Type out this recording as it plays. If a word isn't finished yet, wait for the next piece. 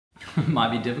It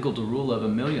might be difficult to rule over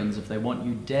millions if they want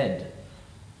you dead.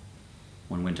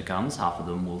 When winter comes, half of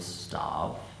them will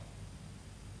starve.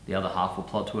 The other half will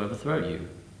plot to overthrow you.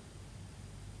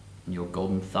 And your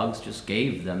golden thugs just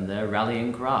gave them their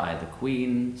rallying cry. The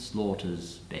Queen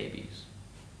slaughters babies.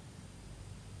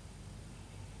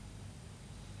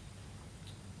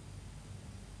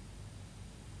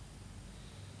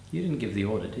 You didn't give the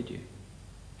order, did you?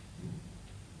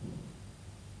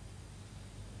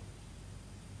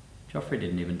 Joffrey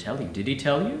didn't even tell you. Did he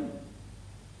tell you?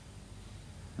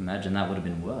 Imagine that would have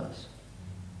been worse.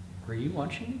 Were you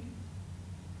watching?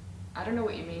 I don't know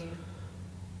what you mean.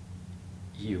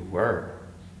 You were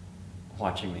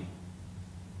watching me.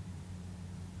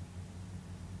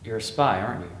 You're a spy,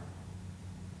 aren't you?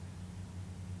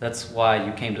 That's why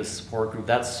you came to the support group.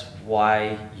 That's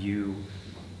why you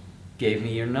gave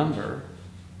me your number.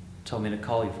 Told me to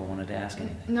call you if I wanted to ask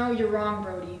anything. No, you're wrong,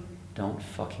 Brody. Don't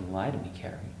fucking lie to me,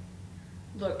 Carrie.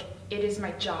 Look, it is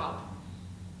my job.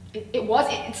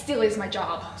 It still is my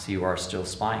job. So you are still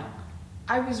spying?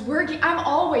 I was working. I'm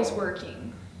always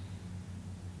working.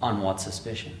 On what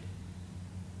suspicion?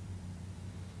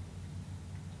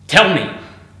 Tell me!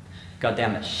 God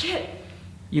damn it. Shit.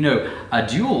 You know, a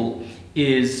duel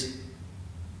is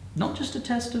not just a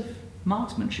test of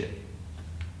marksmanship.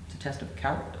 It's a test of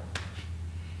character.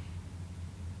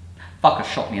 Fucker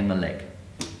shot me in the leg.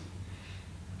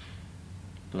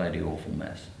 Bloody awful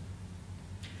mess.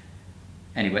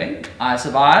 Anyway, I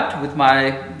survived with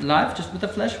my life just with a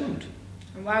flesh wound.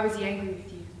 And why was he angry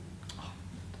with you?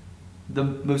 The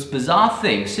most bizarre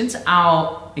thing, since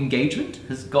our engagement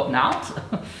has gotten out,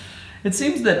 it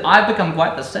seems that I've become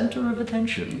quite the center of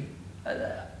attention.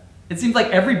 It seems like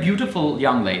every beautiful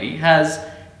young lady has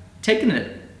taken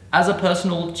it as a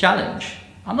personal challenge.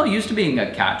 I'm not used to being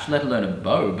a catch, let alone a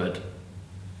beau, but it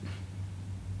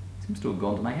seems to have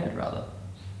gone to my head, rather.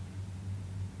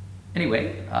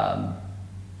 Anyway,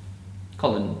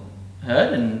 Colin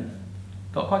heard and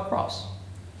got quite cross.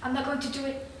 I'm not going to do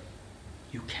it.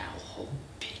 You cowhole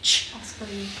bitch. I'll spare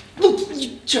you. Look,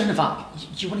 you Joan of Arc,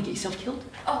 you want to get yourself killed?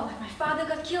 Oh, like my father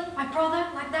got killed, my brother,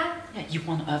 like that? Yeah, you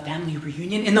want a family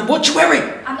reunion in the mortuary?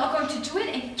 I'm not going to do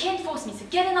it and you can't force me, so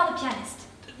get another pianist.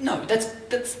 No,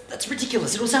 that's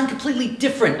ridiculous. It'll sound completely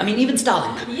different. I mean, even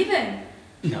Stalin could... Even?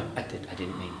 No, I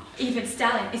didn't mean... Even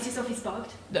Stalin, is his office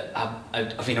bugged?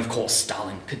 I mean, of course,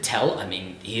 Stalin could tell. I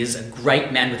mean, he is a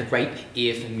great man with a great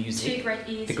ear for music. Two great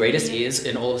ears. The greatest ears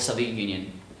in all of the Soviet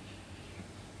Union.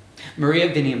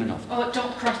 Maria Veniaminova. Oh,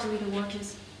 don't crush the little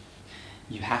workers.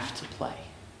 You have to play.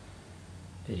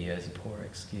 Video's a poor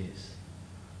excuse.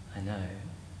 I know.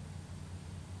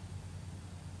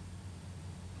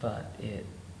 But it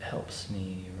helps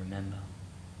me remember.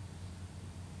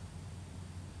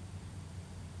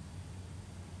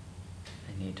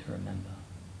 I need to remember.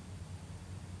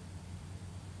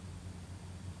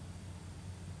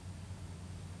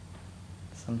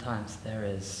 Sometimes there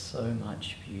is so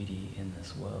much beauty in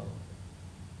this world.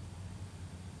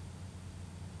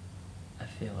 I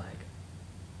feel like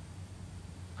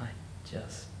I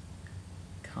just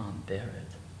can't bear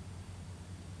it.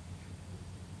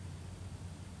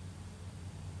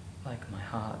 Like my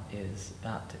heart is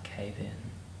about to cave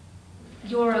in.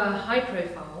 You're a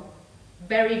high-profile,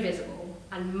 very visible,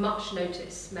 and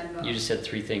much-noticed member. You just said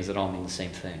three things that all mean the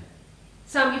same thing.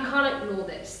 Sam, you can't ignore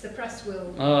this. The press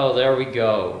will... Oh, there we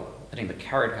go. Letting the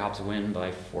Carrot Cops win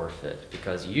by forfeit.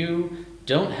 Because you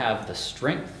don't have the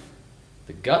strength,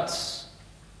 the guts,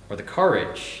 or the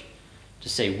courage to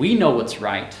say we know what's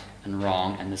right and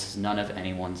wrong and this is none of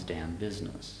anyone's damn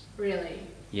business. Really?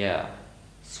 Yeah.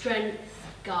 Strength,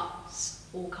 guts,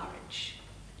 or courage.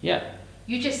 Yeah.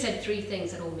 You just said three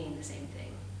things that all mean the same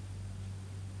thing.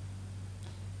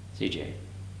 CJ,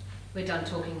 We're done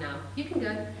talking now. You can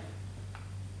go.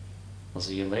 I'll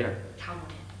see you later. Count on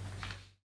it.